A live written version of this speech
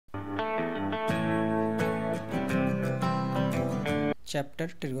Chapter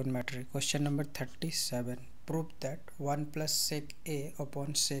Trigonometry. Question number 37. Prove that 1 plus sec a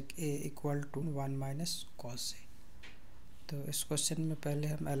upon sec a equal to 1 minus cos a. तो इस question में पहले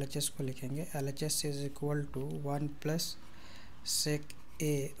हम LHS को लिखेंगे. LHS is equal to 1 plus sec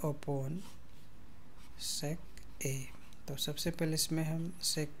a upon sec a. तो सबसे पहले इसमें हम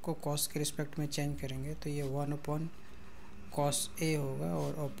sec को cos के रिस्पेक्ट में चेंज करेंगे, तो ये 1 अपॉन cos a होगा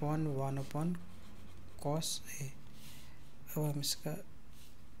और अपॉन 1 अपॉन cos a. अब हम इसका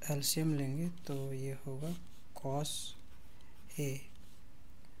एलसीएम लेंगे तो ये होगा cos a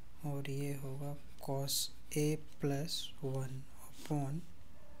और ये होगा cos a plus 1 upon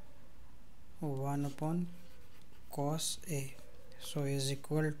cos a. So is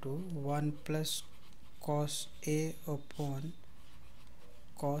equal to 1 plus cos a upon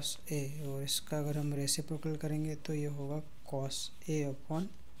cos a, और इसका अगर हम रेसिप्रोकल करेंगे तो ये होगा cos a अपॉन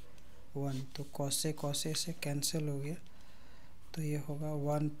 1. तो cos a से कैंसिल हो गया, तो ये होगा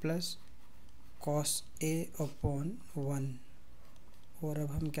 1 प्लस cos a अपॉन 1. और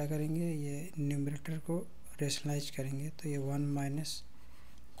अब हम क्या करेंगे, ये न्यूमरेटर को रेशनलाइज करेंगे, तो ये 1 minus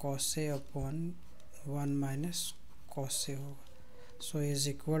cos a upon 1 minus cos a होगा. सो इज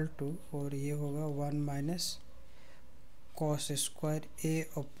इक्वल टू, और ये होगा 1 minus cos square a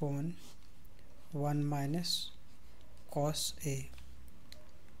upon 1 minus cos a.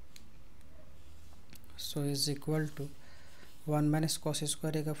 So is equal to 1 minus cos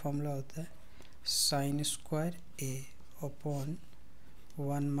square ए का फॉर्मूला होता है sine square A upon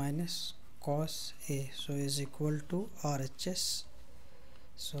 1 minus cos A. So is equal to RHS.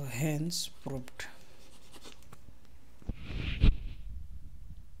 So hence proved.